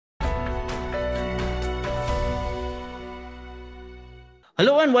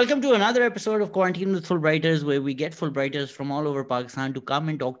Hello and welcome to another episode of Quarantine with Fulbrighters, where we get Fulbrighters from all over Pakistan to come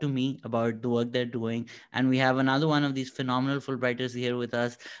and talk to me about the work they're doing. And we have another one of these phenomenal Fulbrighters here with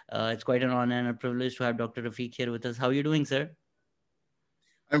us. It's quite an honor and a privilege to have Dr. Rafiq here with us. How are you doing, sir?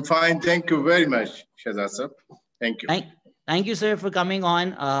 I'm fine. Thank you very much, Shazad sir. Thank you. Thank you, sir, for coming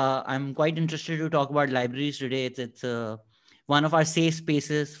on. I'm quite interested to talk about libraries today. It's one of our safe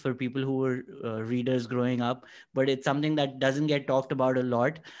spaces for people who were readers growing up, but it's something that doesn't get talked about a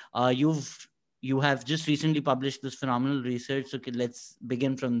lot. You have just recently published this phenomenal research, so let's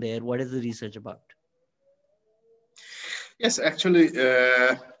begin from there. What is the research about? Yes, actually,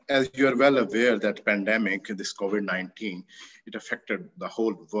 as you are well aware, that pandemic, this COVID-19, it affected the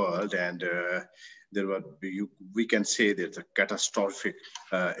whole world, and there were, we can say there's a catastrophic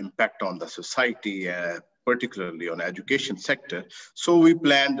impact on the society, particularly on education sector. So we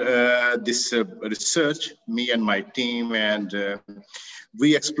planned this research, me and my team, and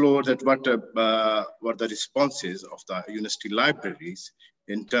we explored that what were the responses of the university libraries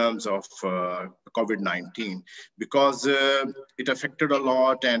in terms of COVID-19, because it affected a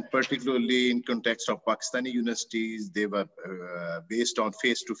lot, and particularly in context of Pakistani universities, they were based on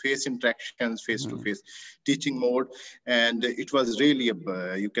face-to-face interactions, face-to-face teaching mode, and it was really,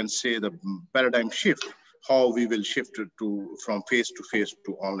 you can say, the paradigm shift, how we will shift from face-to-face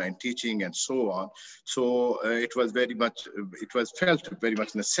to online teaching and so on. So it was felt very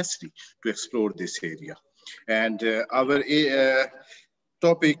much necessary to explore this area. And our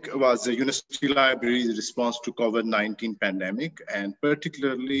topic was the university library's response to COVID-19 pandemic, and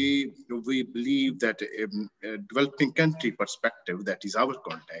particularly we believe that a developing country perspective, that is our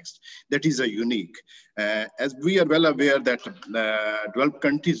context, that is a unique. As we are well aware that developed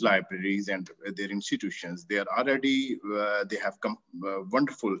countries libraries and their institutions, they are already, they have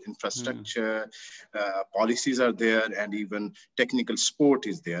wonderful infrastructure, policies are there, and even technical support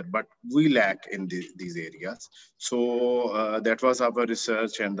is there, but we lack in these areas. So that was our research,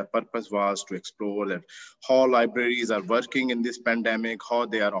 and the purpose was to explore that how libraries are working in this pandemic, how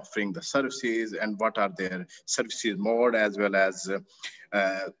they are offering the services, and what are their services mode, as well as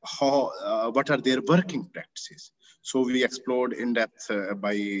what are their working practices. So we explored in depth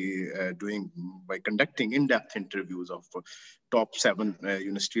by conducting in-depth interviews of top 7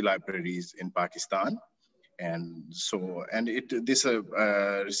 university libraries in Pakistan. And so, this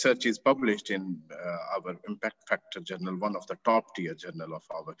research is published in our Impact Factor journal, one of the top tier journal of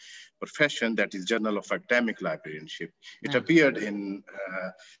our profession, that is Journal of Academic Librarianship. It appeared in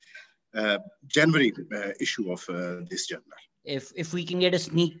January issue of this journal. If we can get a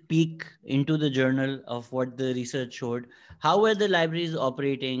sneak peek into the journal of what the research showed, how were the libraries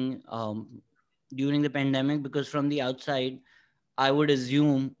operating during the pandemic? Because from the outside, I would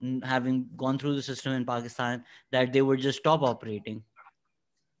assume, having gone through the system in Pakistan, that they would just stop operating.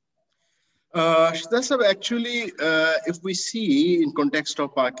 Actually, if we see in context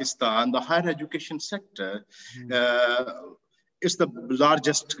of Pakistan, the higher education sector, it's the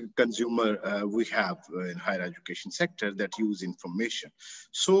largest consumer we have in higher education sector that use information.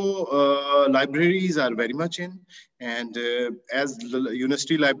 So libraries are very much in, and as the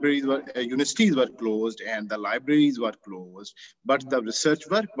universities were closed and the libraries were closed, but the research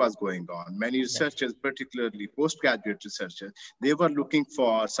work was going on. Many researchers, particularly postgraduate researchers, they were looking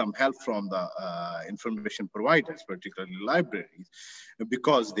for some help from the information providers, particularly libraries,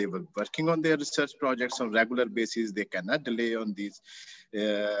 because they were working on their research projects on regular basis. They cannot delay on these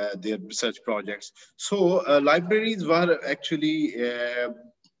their research projects. So libraries were actually,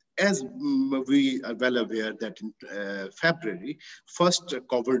 as we are well aware that in February, first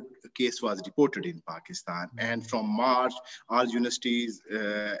COVID case was reported in Pakistan. And from March, all universities,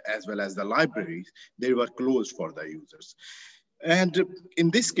 as well as the libraries, they were closed for the users. And in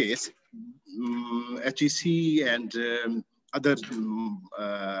this case, HEC and other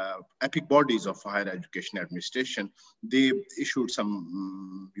epic bodies of higher education administration, they issued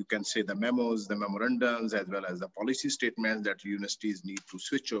some, you can say, the memos, the memorandums, as well as the policy statements that universities need to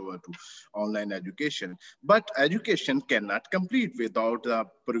switch over to online education. But education cannot complete without the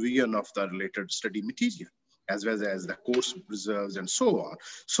provision of the related study material, as well as the course reserves and so on.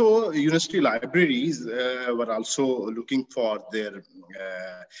 So university libraries were also looking for their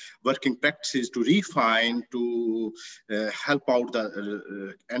working practices to refine, to help out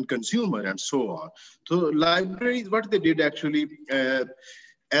the end consumer and so on. So libraries, what they did actually,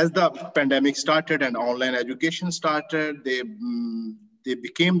 as the pandemic started and online education started, they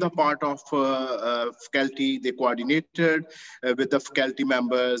became the part of faculty. They coordinated with the faculty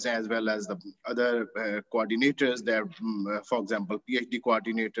members as well as the other coordinators there, for example, PhD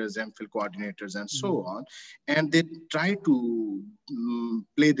coordinators, MPhil coordinators, and so on. And they try to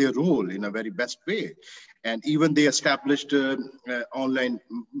play their role in a very best way. And even they established online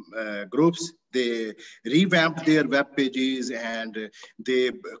groups. They revamped their web pages and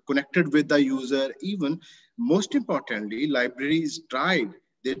they connected with the user. Even most importantly, libraries tried.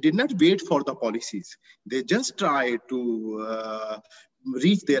 They did not wait for the policies. They just tried to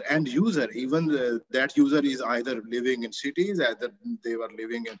reach their end user. Even that user is either living in cities, either they were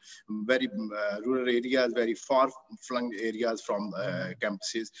living in very rural areas, very far-flung areas from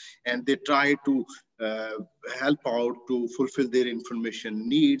campuses, and they try to help out to fulfill their information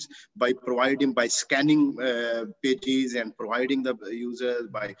needs by scanning pages and providing the users,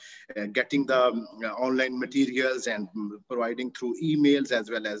 by getting the online materials and providing through emails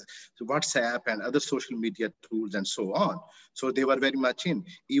as well as WhatsApp and other social media tools and so on. So they were very much in.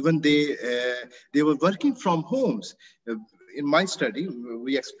 Even they were working from homes. In my study,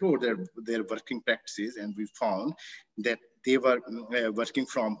 we explored their working practices, and we found that they were working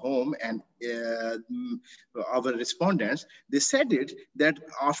from home. And our respondents, they said it that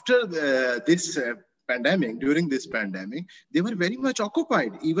after this pandemic, during this pandemic, they were very much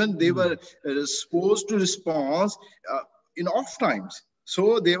occupied. Even they were supposed to respond in off times.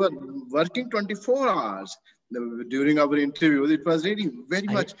 So they were working 24 hours. During our interviews, it was really very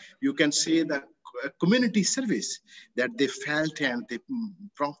much, you can say that community service that they felt and they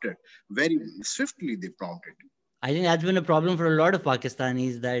prompted very swiftly. They prompted. I think that's been a problem for a lot of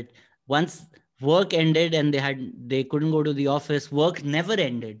Pakistanis, that once work ended and they couldn't go to the office, work never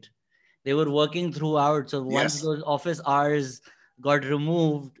ended. They were working throughout. So once those office hours got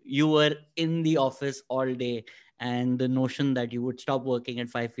removed, you were in the office all day. And the notion that you would stop working at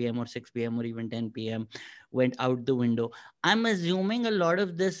 5 p.m. or 6 p.m. or even 10 p.m. went out the window. I'm assuming a lot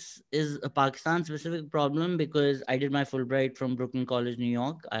of this is a Pakistan-specific problem, because I did my Fulbright from Brooklyn College, New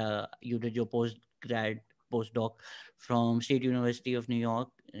York. You did your postdoc from State University of New York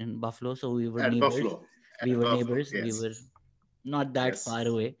in Buffalo. So we were neighbors. Buffalo. We were neighbors. Yes. We were not that far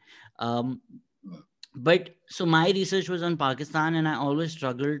away. But so my research was on Pakistan, and I always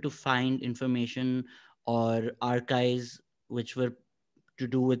struggled to find information or archives which were to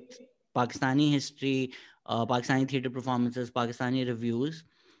do with Pakistani history, Pakistani theater performances, Pakistani reviews.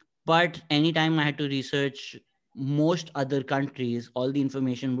 But anytime I had to research most other countries, all the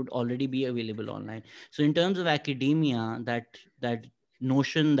information would already be available online. So in terms of academia, that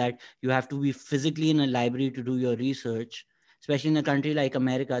notion that you have to be physically in a library to do your research, especially in a country like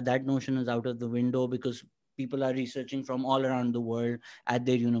America, that notion is out of the window, because people are researching from all around the world at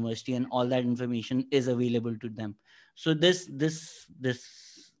their university, and all that information is available to them. So this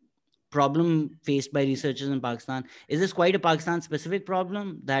problem faced by researchers in Pakistan, is this quite a Pakistan specific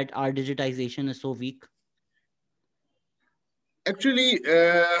problem that our digitization is so weak? Actually,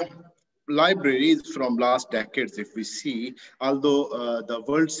 libraries from last decades, if we see, although the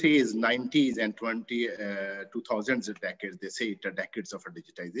world says 90s and 2000s decades, they say it are decades of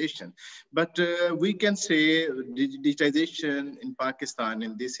digitization. But we can say digitization in Pakistan,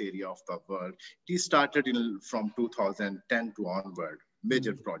 in this area of the world, it started from 2010 to onward,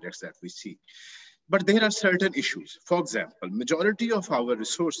 major projects that we see. But there are certain issues. For example, majority of our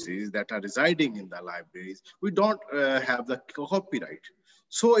resources that are residing in the libraries, we don't have the copyright.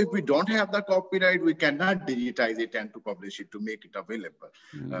 So if we don't have the copyright, we cannot digitize it and to publish it, to make it available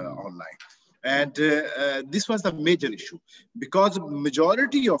online. And this was the major issue, because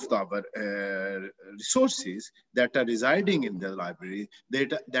majority of our resources that are residing in the library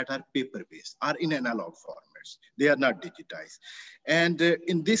that are paper-based, are in analog formats. They are not digitized. And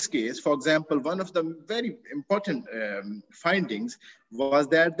in this case, for example, one of the very important findings was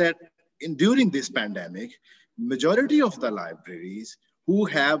that during this pandemic, majority of the libraries who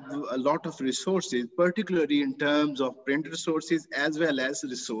have a lot of resources, particularly in terms of print resources as well as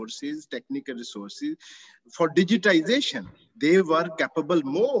resources, technical resources, for digitization, they were capable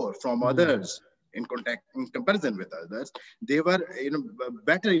more from others in comparison with others. They were in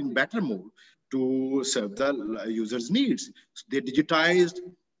better mood to serve the user's needs. So they digitized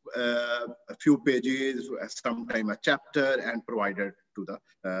a few pages, sometime a chapter, and provided to the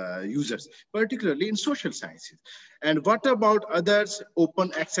users, particularly in social sciences. And what about others?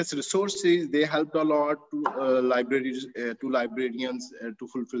 Open access resources, they helped a lot to libraries, to librarians to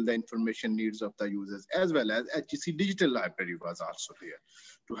fulfill the information needs of the users, as well as HEC Digital Library was also there.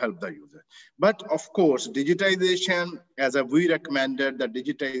 to help the user. But of course, digitization, as we recommended, the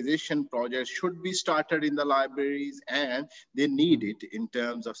digitization project should be started in the libraries, and they need it in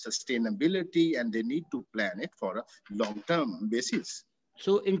terms of sustainability, and they need to plan it for a long-term basis.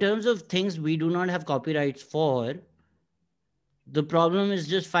 So in terms of things we do not have copyrights for, the problem is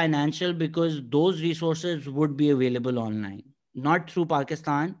just financial, because those resources would be available online, not through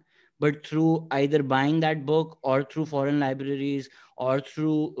Pakistan, but through either buying that book or through foreign libraries or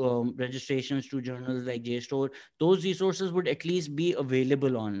through registrations to journals like JSTOR. Those resources would at least be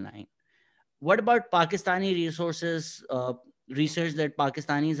available online. What about Pakistani resources, research that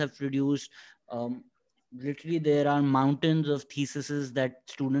Pakistanis have produced? Um, Literally, there are mountains of theses that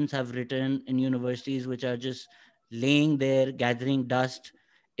students have written in universities, which are just laying there, gathering dust.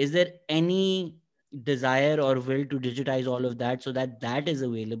 Is there any desire or will to digitize all of that so that that is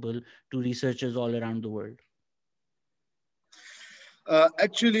available to researchers all around the world?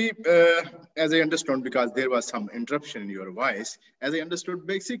 Actually, as I understood, because there was some interruption in your voice, as I understood,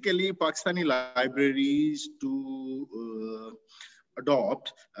 basically Pakistani libraries to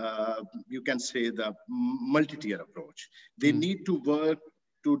adopt, you can say, the multi-tier approach. They need to work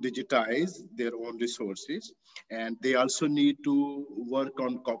to digitize their own resources, and they also need to work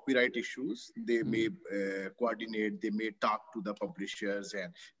on copyright issues. They may coordinate, they may talk to the publishers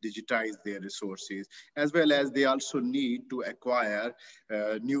and digitize their resources, as well as they also need to acquire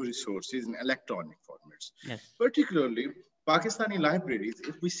new resources in electronic formats. Yes. Particularly, Pakistani libraries,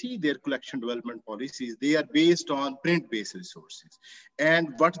 if we see their collection development policies, they are based on print-based resources.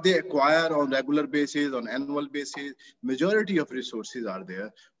 And what they acquire on regular basis, on annual basis, majority of resources are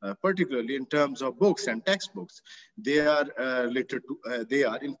there, particularly in terms of books and textbooks. They are they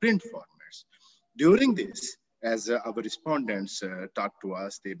are in print formats. During this, as our respondents talked to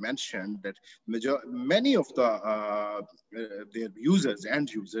us, they mentioned that many of their users,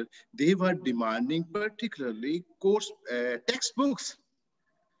 end users, they were demanding particularly course textbooks.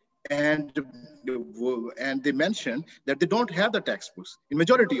 And they mentioned that they don't have the textbooks in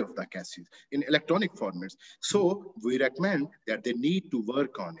majority of the cases in electronic formats. So we recommend that they need to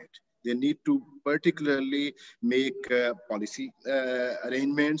work on it. They need to particularly make policy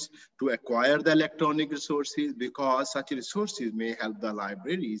arrangements to acquire the electronic resources, because such resources may help the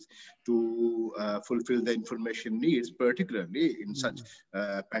libraries to fulfill the information needs, particularly in such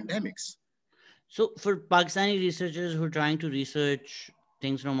pandemics. So for Pakistani researchers who are trying to research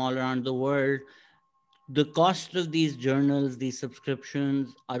things from all around the world, the cost of these journals, these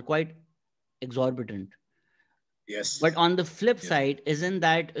subscriptions are quite exorbitant. Yes. But on the flip side, isn't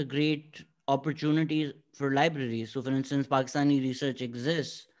that a great opportunity for libraries? So for instance, Pakistani research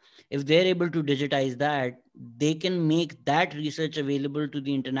exists. If they're able to digitize that, they can make that research available to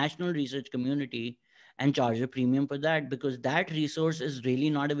the international research community and charge a premium for that, because that resource is really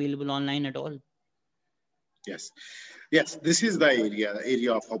not available online at all. Yes. Yes, this is the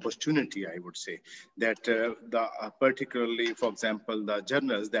area of opportunity, I would say, that particularly, for example, the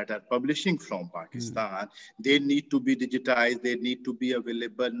journals that are publishing from Pakistan, they need to be digitized, they need to be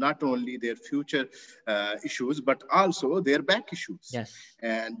available, not only their future issues, but also their back issues. Yes.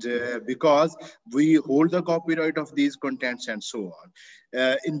 And because we hold the copyright of these contents and so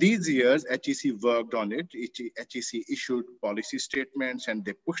on. In these years, HEC worked on it. HEC issued policy statements and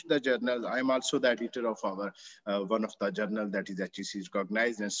they pushed the journals. I'm also the editor of our one of the journal that is HEC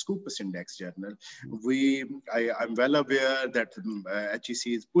recognized as Scopus Index journal. I'm well aware that HEC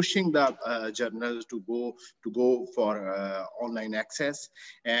is pushing the journals to go for online access,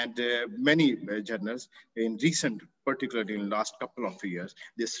 and many journals in recent, particularly in the last couple of years,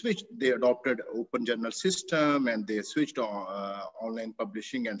 they adopted open journal system and they switched online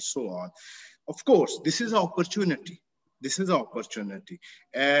publishing and so on. Of course, this is an opportunity. This is an opportunity,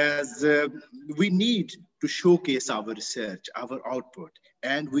 as we need to showcase our research, our output,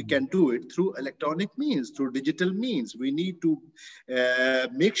 and we can do it through electronic means, through digital means. We need to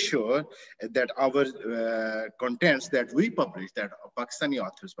make sure that our contents that we publish, that Pakistani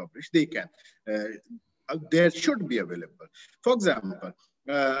authors publish, there should be available. For example,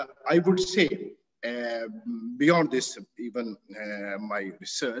 I would say, beyond this, even my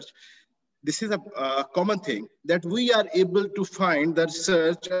research, this is a common thing that we are able to find the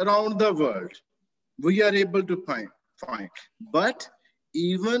research around the world. We are able to find. But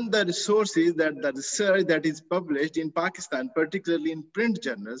even the resources, that the research that is published in Pakistan, particularly in print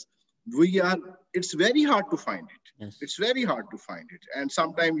journals, it's very hard to find it. Yes. It's very hard to find it. And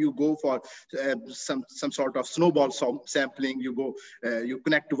sometimes you go for some sort of snowball sampling. You go, you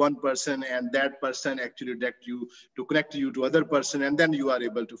connect to one person, and that person actually direct you to connect you to other person, and then you are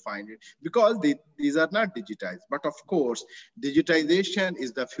able to find it, because these are not digitized. But of course, digitization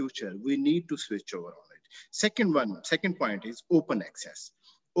is the future. We need to switch over on it. Second point is open access.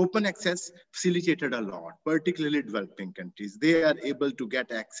 Open access facilitated a lot, particularly developing countries. They are able to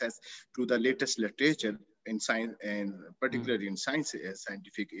get access to the latest literature in science, and particularly in science,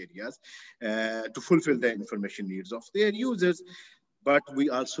 scientific areas, to fulfill the information needs of their users. But we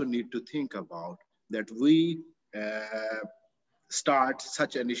also need to think about that we start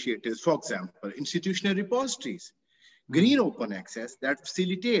such initiatives. For example, institutional repositories, green open access that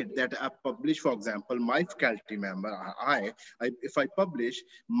facilitate that I publish. For example, my faculty member, if I publish,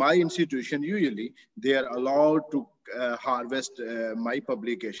 my institution, usually they are allowed to harvest my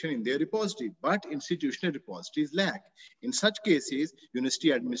publication in their repository, but institutional repositories lack. In such cases,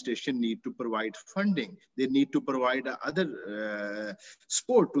 university administration need to provide funding. They need to provide other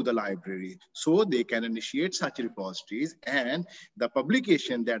support to the library so they can initiate such repositories, and the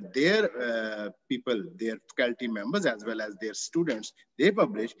publication that their people, their faculty members as well as their students, they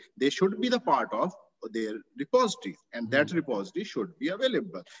publish, they should be the part of their repositories, and that repository should be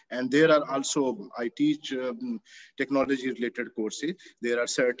available. And there are also, I teach technology related courses. There are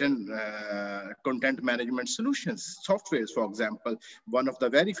certain content management solutions, softwares. For example, one of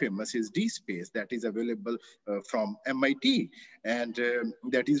the very famous is DSpace, that is available from MIT, and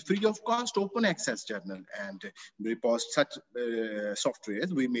that is free of cost, open access journal. And such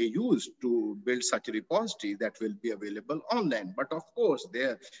softwares we may use to build such a repository that will be available online. But of course,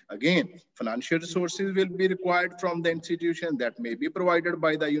 there again, financial resources will be required from the institution, that may be provided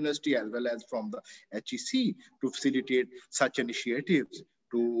by the university as well as from the HEC to facilitate such initiatives,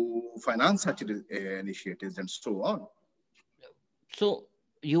 to finance such initiatives, and so on. So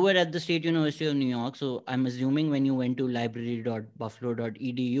you were at the State University of New York. So I'm assuming when you went to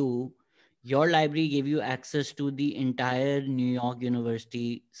library.buffalo.edu, your library gave you access to the entire New York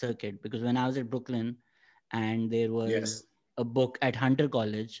University circuit. Because when I was at Brooklyn and there was a book at Hunter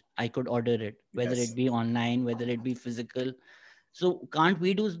College, I could order it, whether it be online, whether it be physical. So can't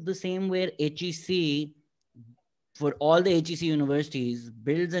we do the same where HEC, for all the HEC universities,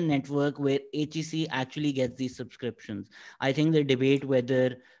 builds a network where HEC actually gets these subscriptions? I think the debate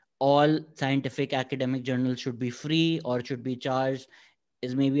whether all scientific academic journals should be free or should be charged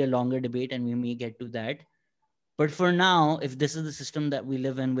is maybe a longer debate, and we may get to that. But for now, if this is the system that we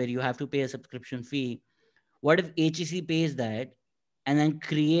live in where you have to pay a subscription fee, what if HEC pays that and then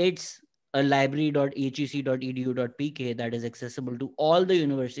creates a library.hec.edu.pk that is accessible to all the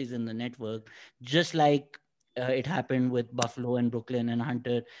universities in the network, just like it happened with Buffalo and Brooklyn and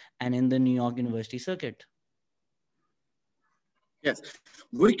Hunter and in the New York University circuit? Yes,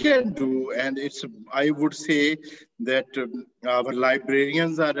 we can do, and I would say that our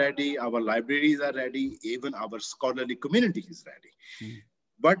librarians are ready, our libraries are ready, even our scholarly community is ready.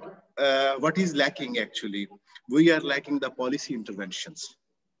 But what is lacking actually? We are lacking the policy interventions.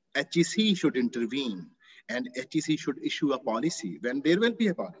 HEC should intervene, and HEC should issue a policy. When there will be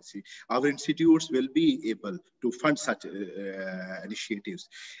a policy, our institutes will be able to fund such initiatives.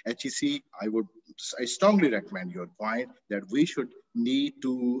 HEC, I strongly recommend your point that we should need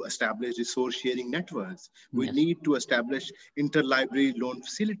to establish resource sharing networks. We need to establish interlibrary loan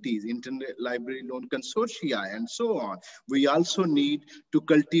facilities, interlibrary loan consortia, and so on. We also need to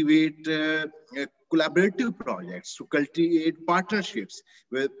cultivate collaborative projects, to cultivate partnerships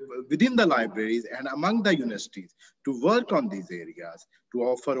within the libraries and among the universities to work on these areas, to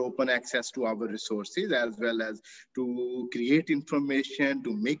offer open access to our resources, as well as to create information,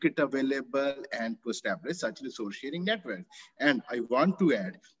 to make it available, and to establish such resource sharing networks. And I want to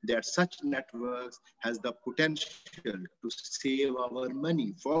add that such networks has the potential to save our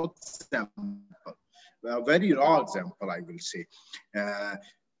money. For example, a very raw example, I will say,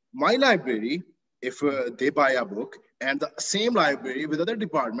 my library, if they buy a book, and the same library with other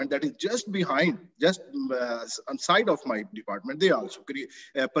department that is just behind, just on side of my department, they also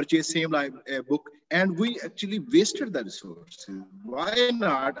purchase same book, and we actually wasted the resources. Why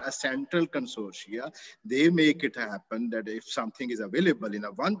not a central consortia? They make it happen that if something is available in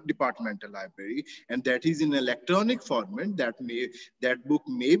a one departmental library and that is in electronic format, that book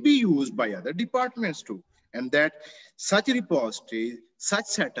may be used by other departments too. And that such repositories, such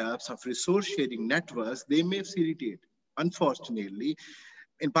setups of resource sharing networks, they may facilitate. Unfortunately,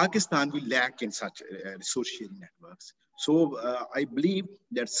 in Pakistan, we lack in such resource sharing networks. So I believe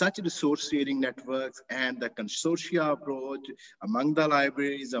that such resource sharing networks and the consortia approach among the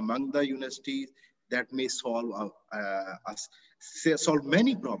libraries, among the universities, that may solve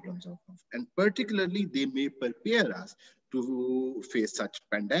many problems, and particularly they may prepare us to face such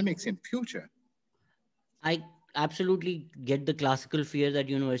pandemics in future. I absolutely get the classical fear that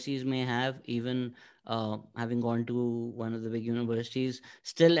universities may have, even having gone to one of the big universities.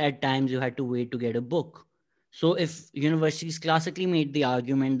 Still, at times, you had to wait to get a book. So, if universities classically made the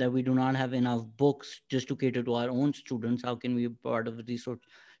argument that we do not have enough books just to cater to our own students, how can we be part of the resource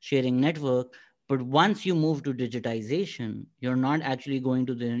sharing network? But once you move to digitization, you're not actually going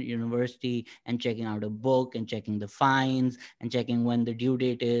to the university and checking out a book and checking the fines and checking when the due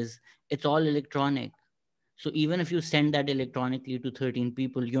date is. It's all electronic. So even if you send that electronically to 13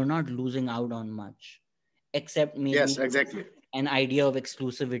 people, you're not losing out on much, except Yes, maybe exactly. an idea of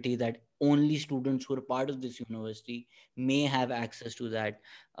exclusivity that only students who are part of this university may have access to that.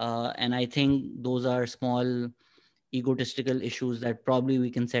 And I think those are small egotistical issues that probably we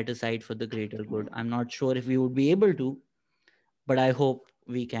can set aside for the greater good. I'm not sure if we would be able to, but I hope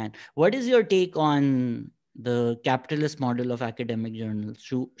we can. What is your take on the capitalist model of academic journals?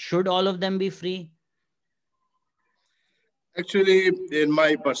 Should all of them be free? Actually, in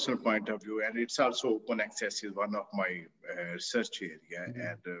my personal point of view, and it's also open access is one of my research area, Mhm.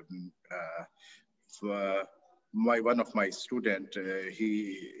 and uh, one of my student, he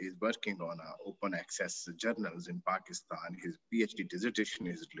is working on open access journals in Pakistan. His PhD dissertation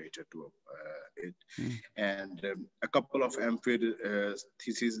is related to it, Mm. and a couple of MPhil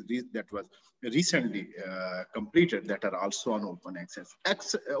theses that was recently completed that are also on open access.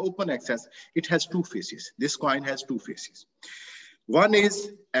 Open access, it has two faces. This coin has two faces. One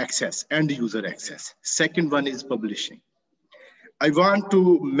is access, end user access. Second one is publishing. I want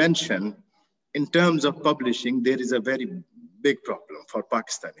to mention, in terms of publishing, there is a very big problem for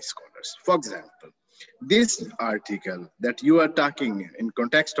Pakistani scholars. For example, this article that you are talking in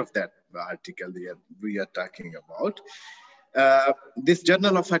context of that article we are talking about, this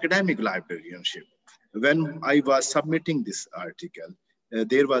Journal of Academic Librarianship. When I was submitting this article,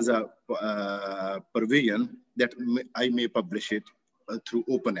 there was a provision that I may publish it through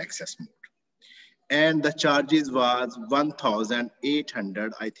open access mode, and the charges was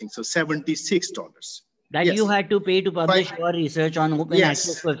 1,800, I think so, $76. That you Yes, had to pay to five. publish your research on open access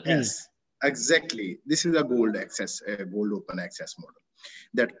Yes, for free. yes, exactly. This is a gold access, gold open access model.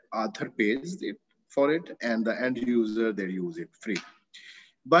 That author pays it for it, and the end user they use it free.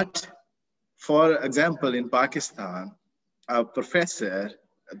 But for example, in Pakistan, a professor,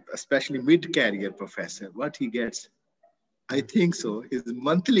 especially mid-career professor, what he gets, I Yeah, think so, his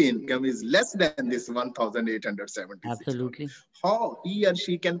monthly income is less than this $1,876. absolutely. How he or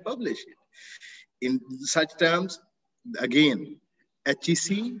she can publish it? In such terms, again, HEC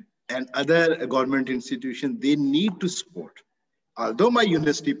and other government institutions, they need to support. Although my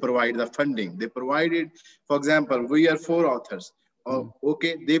university provide the funding, they provided, for example, we are 4 authors. Mm.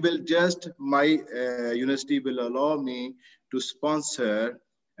 Okay, they will just, my university will allow me to sponsor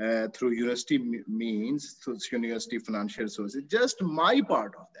through university means, through university financial resources, just my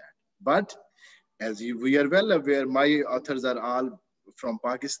part of that. But as we are well aware, my authors are all from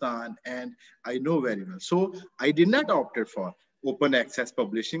Pakistan, and I know very well. So I did not opt for open access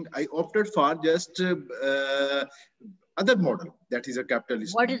publishing. I opted for just other model, that is a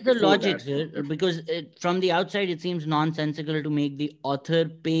capitalist What model. is the Before logic, that, sir? Because from the outside, it seems nonsensical to make the author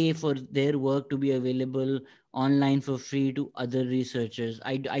pay for their work to be available online for free to other researchers.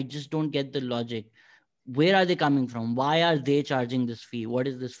 I just don't get the logic. Where are they coming from? Why are they charging this fee? What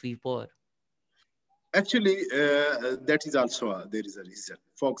is this fee for? actually, that is also there is a reason.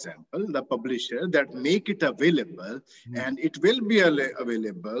 For example, the publisher that make it available, Mm. and it will be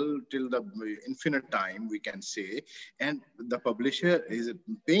available till the infinite time, we can say, and the publisher is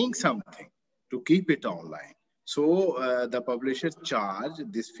paying something to keep it online. So the publisher charge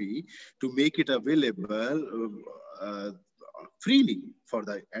this fee to make it available freely for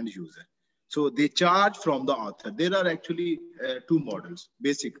the end user. So they charge from the author. There are actually two models,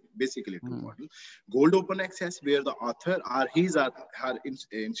 basically two Mm. models. Gold open access, where the author or his or her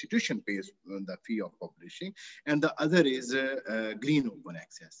institution pays the fee of publishing, and the other is green open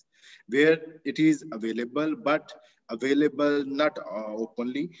access, where it is available, but available not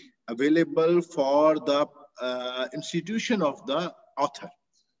openly, available for the institution of the author.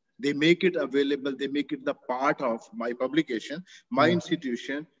 They make it available, they make it the part of my publication, my Yeah.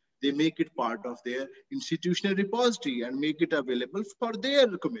 institution, they make it part of their institutional repository and make it available for their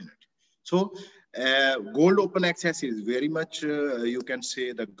community. So gold open access is very much, you can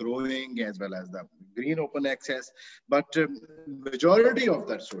say, the growing as well as the green open access. But majority of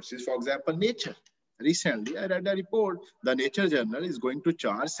the resources, for example, Nature. Recently, I read a report, the Nature Journal is going to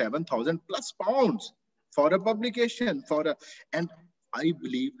charge 7,000 plus pounds for a publication, and I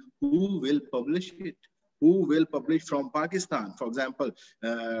believe who will publish it? Who will publish from Pakistan? For example,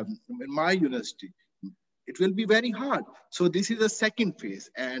 in my university, it will be very hard. So this is the second phase.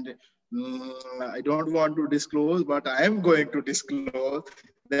 And I don't want to disclose, but I am going to disclose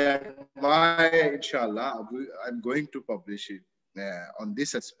that inshallah, I'm going to publish it on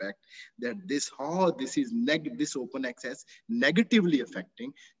this aspect, that this open access negatively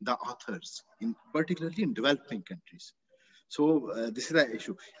affecting the authors, particularly in developing countries. So this is the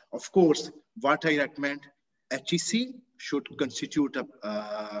issue. Of course, what I recommend, HEC should constitute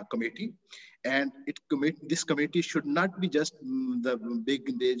a committee, and this committee should not be just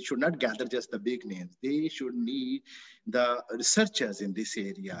they should not gather just the big names. They should need the researchers in this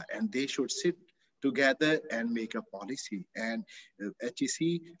area, and they should sit together and make a policy. And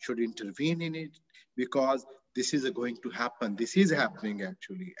HEC should intervene in it, because this is going to happen. This is happening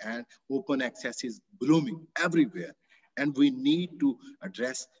actually, and open access is blooming everywhere. And we need to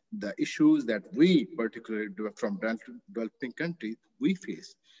address the issues that we, particularly from developing countries, we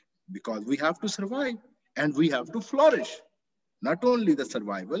face, because we have to survive and we have to flourish. Not only the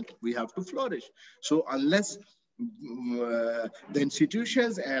survival, we have to flourish. So unless the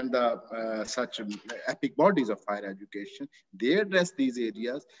institutions and the such epic bodies of higher education, they address these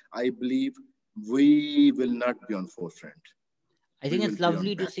areas, I believe we will not be on forefront. I think it's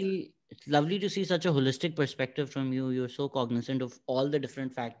lovely to see. It's lovely to see such a holistic perspective from you. You're so cognizant of all the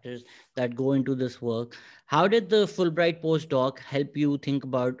different factors that go into this work. How did the Fulbright postdoc help you think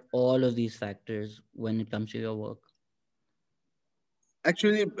about all of these factors when it comes to your work?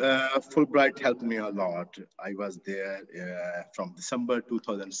 Actually, Fulbright helped me a lot. I was there from December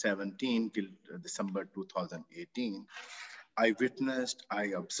 2017 till December 2018. I witnessed, I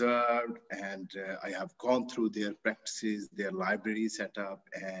observed, and I have gone through their practices, their library setup,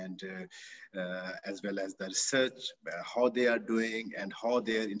 and as well as the research, how they are doing and how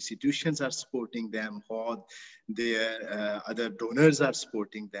their institutions are supporting them, how their other donors are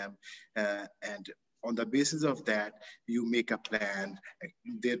supporting them. And on the basis of that, you make a plan.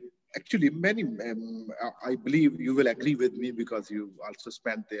 There actually many, I believe you will agree with me because you also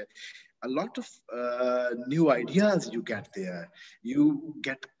spent there, a lot of new ideas you get there. You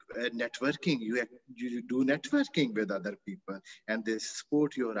get networking, you do networking with other people, and they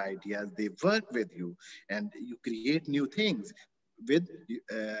support your ideas, they work with you, and you create new things with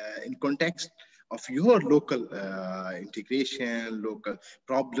in context of your local integration, local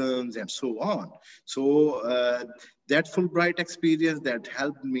problems, and so on. So that Fulbright experience that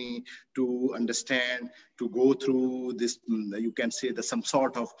helped me to understand, to go through this, you can say, some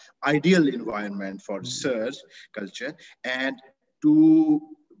sort of ideal environment for research culture, and to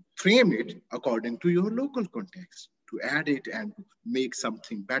frame it according to your local context, to add it and make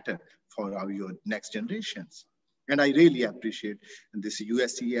something better for your next generations. And I really appreciate this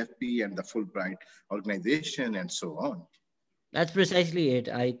USEFP and the Fulbright organization and so on. That's precisely it.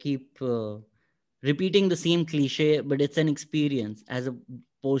 I keep repeating the same cliche, but it's an experience as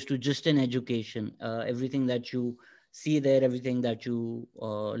opposed to just an education. Everything that you see there, everything that you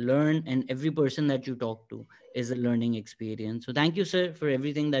learn, and every person that you talk to is a learning experience. So thank you, sir, for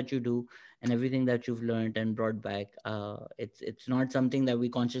everything that you do and everything that you've learned and brought back. It's not something that we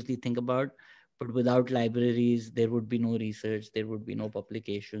consciously think about, but without libraries, there would be no research, there would be no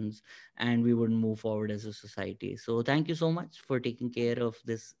publications, and we wouldn't move forward as a society. So thank you so much for taking care of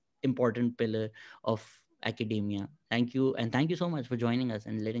this important pillar of academia. Thank you. And thank you so much for joining us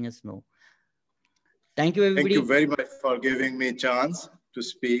and letting us know. Thank you, everybody. Thank you very much for giving me a chance to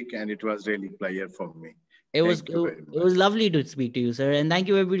speak, and it was really a pleasure for me. It was lovely to speak to you, sir. And thank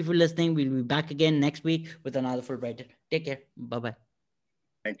you, everybody, for listening. We'll be back again next week with another Fulbrighter. Take care. Bye-bye.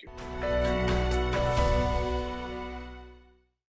 Thank you.